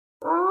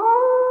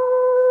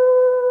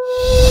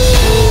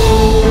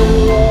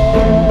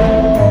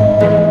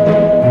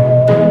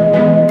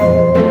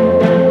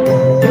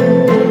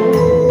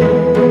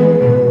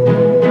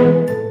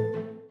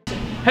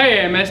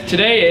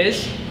Today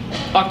is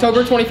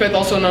October 25th,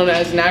 also known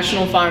as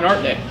National Fine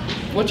Art Day.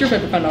 What's your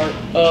favorite kind of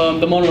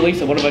art? The Mona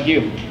Lisa. What about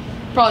you?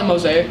 Probably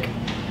mosaic.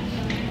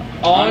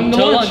 On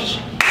to lunch.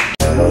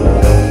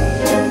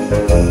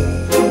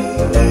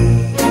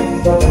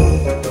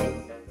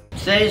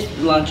 Today's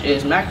lunch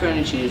is macaroni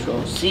and cheese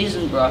rolls,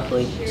 seasoned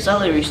broccoli,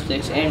 celery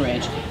sticks and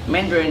ranch,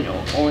 mandarin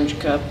orange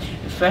cup,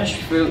 fresh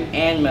fruit,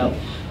 and milk.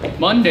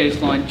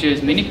 Monday's lunch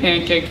is mini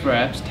pancake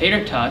wraps,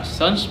 tater tots,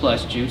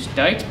 Sunsplash juice,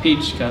 Dykes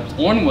peach cups,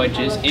 orange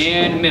wedges,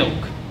 and milk.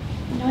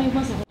 No, he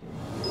wasn't.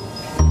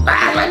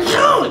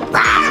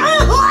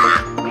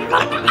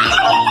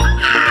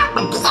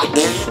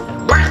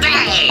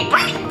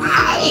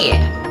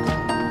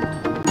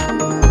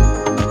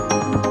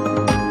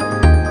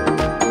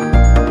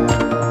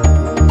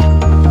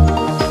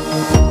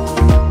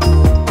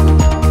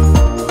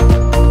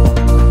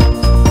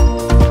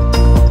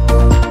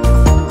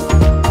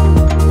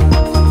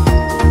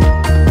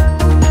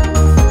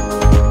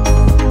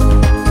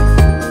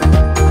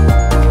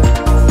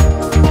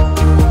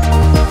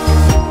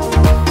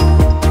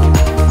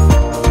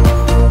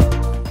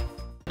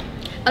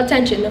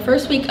 Attention, the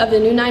first week of the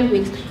new 9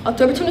 weeks,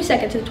 October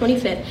 22nd to the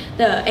 25th,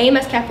 the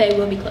AMS Cafe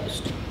will be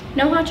closed.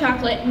 No hot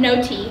chocolate, no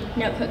tea,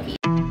 no cookies.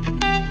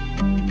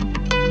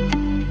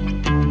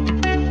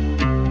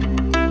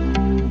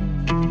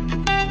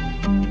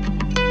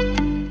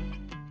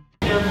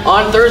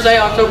 On Thursday,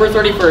 October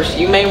 31st,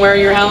 you may wear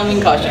your Halloween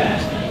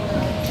costumes.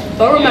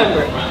 But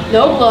remember,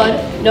 no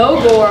blood, no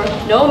gore,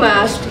 no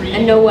mask,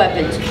 and no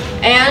weapons.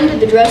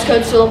 And the dress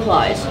code still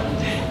applies.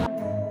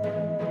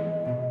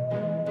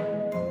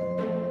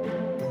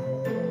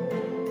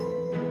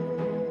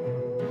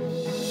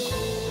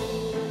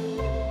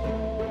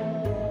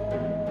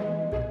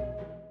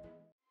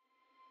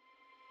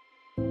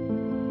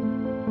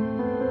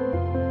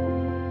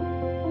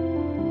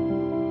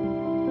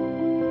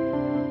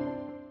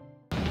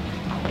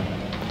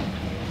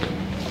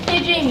 Hey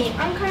Jamie,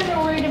 I'm kind of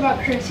worried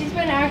about Chris. He's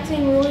been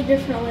acting really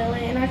different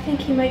lately, and I think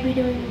he might be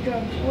doing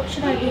drugs. What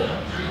should I do?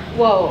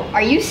 Whoa,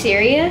 are you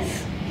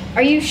serious?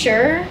 Are you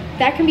sure?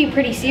 That can be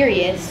pretty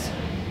serious.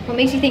 What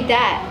makes you think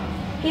that?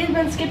 He's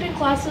been skipping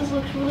classes,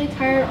 looks really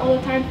tired all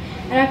the time,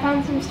 and I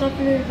found some stuff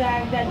in his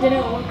bag that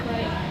didn't look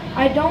right.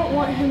 I don't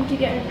want him to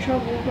get in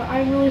trouble, but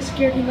I'm really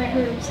scared he might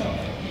hurt himself.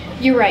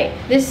 You're right.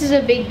 This is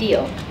a big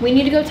deal. We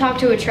need to go talk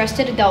to a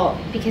trusted adult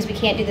because we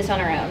can't do this on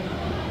our own.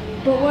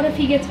 But what if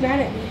he gets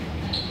mad at me?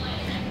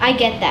 I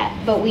get that,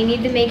 but we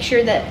need to make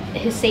sure that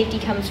his safety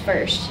comes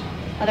first.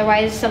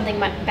 Otherwise, something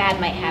bad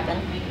might happen.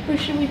 Who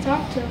should we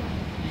talk to?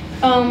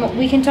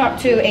 We can talk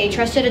to a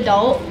trusted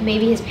adult,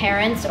 maybe his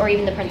parents, or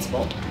even the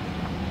principal.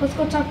 Let's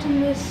go talk to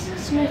Miss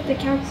Smith, the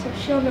counselor.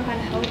 She'll know how to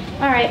help.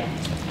 All right.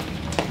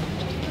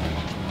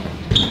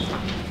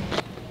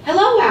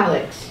 Hello,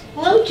 Alex.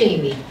 Hello,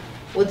 Jamie.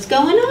 What's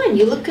going on?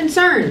 You look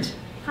concerned.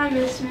 Hi,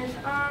 Miss Smith.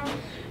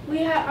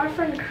 We have our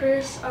friend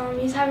Chris.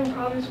 He's having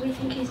problems. We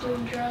think he's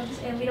doing drugs,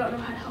 and we don't know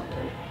how to help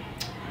him.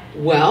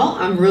 Well,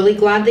 I'm really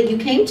glad that you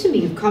came to me.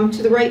 You've come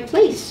to the right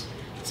place.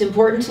 It's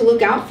important to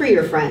look out for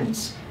your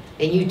friends,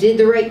 and you did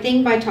the right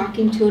thing by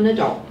talking to an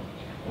adult.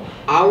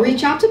 I'll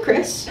reach out to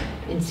Chris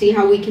and see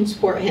how we can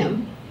support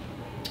him.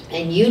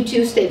 And you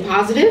two stay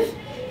positive,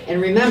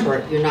 and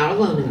remember, you're not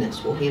alone in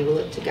this. We'll handle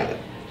it together.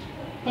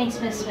 Thanks,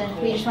 Miss Smith.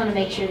 We just want to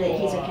make sure that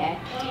he's okay.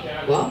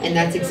 Well, and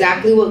that's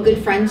exactly what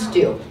good friends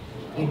do.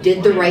 You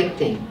did the right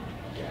thing.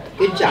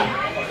 Good job.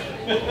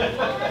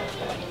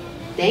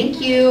 Thank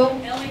you.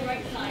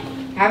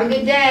 Have a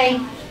good day.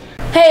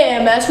 Hey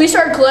AMS, we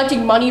started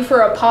collecting money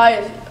for a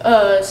PI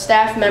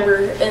staff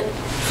member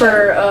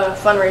for a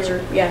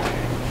fundraiser. Yeah.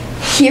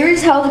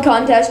 Here's how the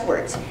contest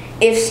works.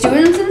 If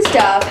students and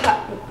staff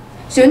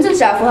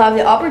will have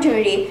the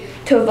opportunity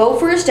to vote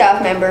for a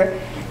staff member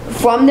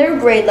from their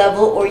grade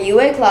level or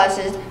UA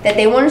classes that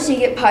they want to see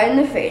get pied in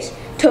the face.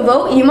 To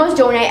vote, you must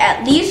donate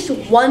at least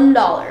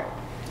 $1.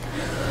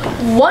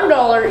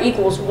 $1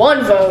 equals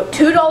 1 vote,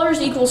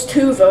 $2 equals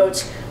 2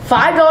 votes,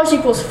 $5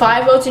 equals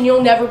 5 votes, and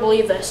you'll never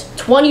believe this,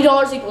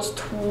 $20 equals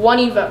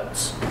 20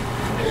 votes.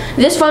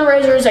 This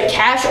fundraiser is a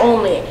cash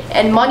only,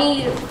 and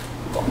money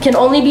can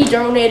only be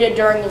donated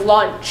during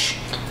lunch.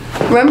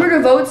 Remember to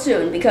vote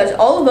soon, because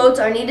all votes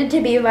are needed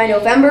to be by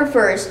November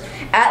 1st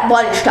at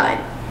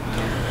lunchtime.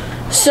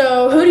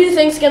 So, who do you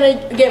think's gonna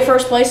get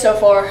first place so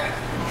far?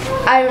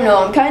 I don't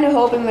know, I'm kind of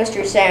hoping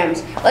Mr.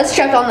 Sam's. Let's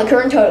check on the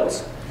current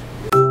totals.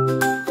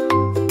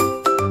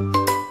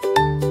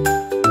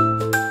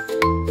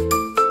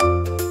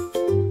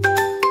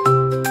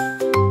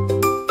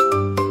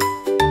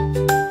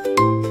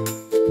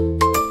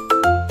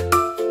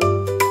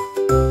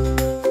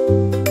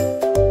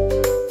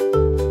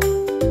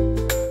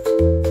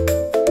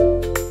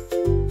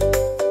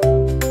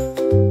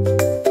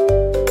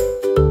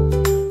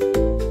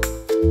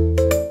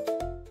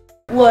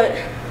 What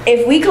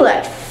if we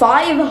collect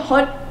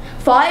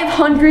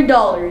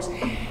 $500?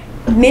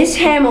 Miss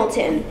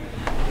Hamilton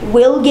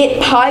will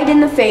get pied in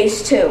the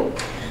face too.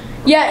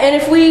 Yeah, and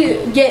if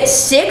we get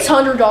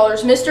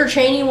 $600, Mr.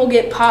 Cheney will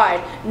get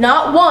pied,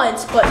 not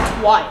once, but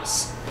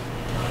twice.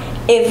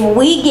 If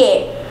we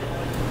get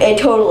a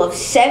total of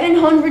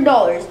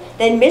 $700,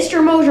 then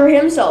Mr. Mosier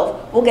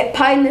himself will get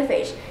pied in the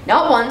face.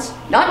 Not once,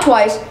 not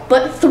twice,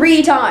 but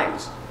 3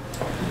 times.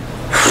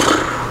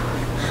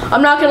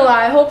 I'm not gonna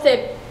lie, I hope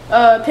they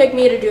pick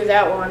me to do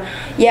that one.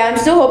 Yeah, I'm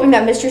still hoping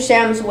that Mr.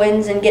 Sams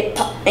wins and gets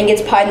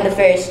pied in the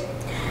face.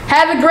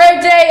 Have a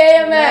great day,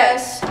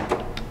 AMS!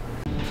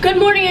 Good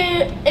morning,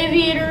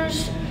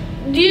 aviators.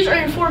 These are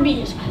your 4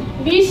 B's.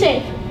 Be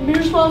safe, be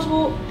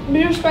responsible,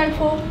 be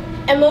respectful,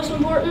 and most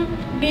important,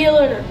 be a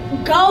learner.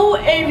 Go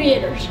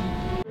Aviators!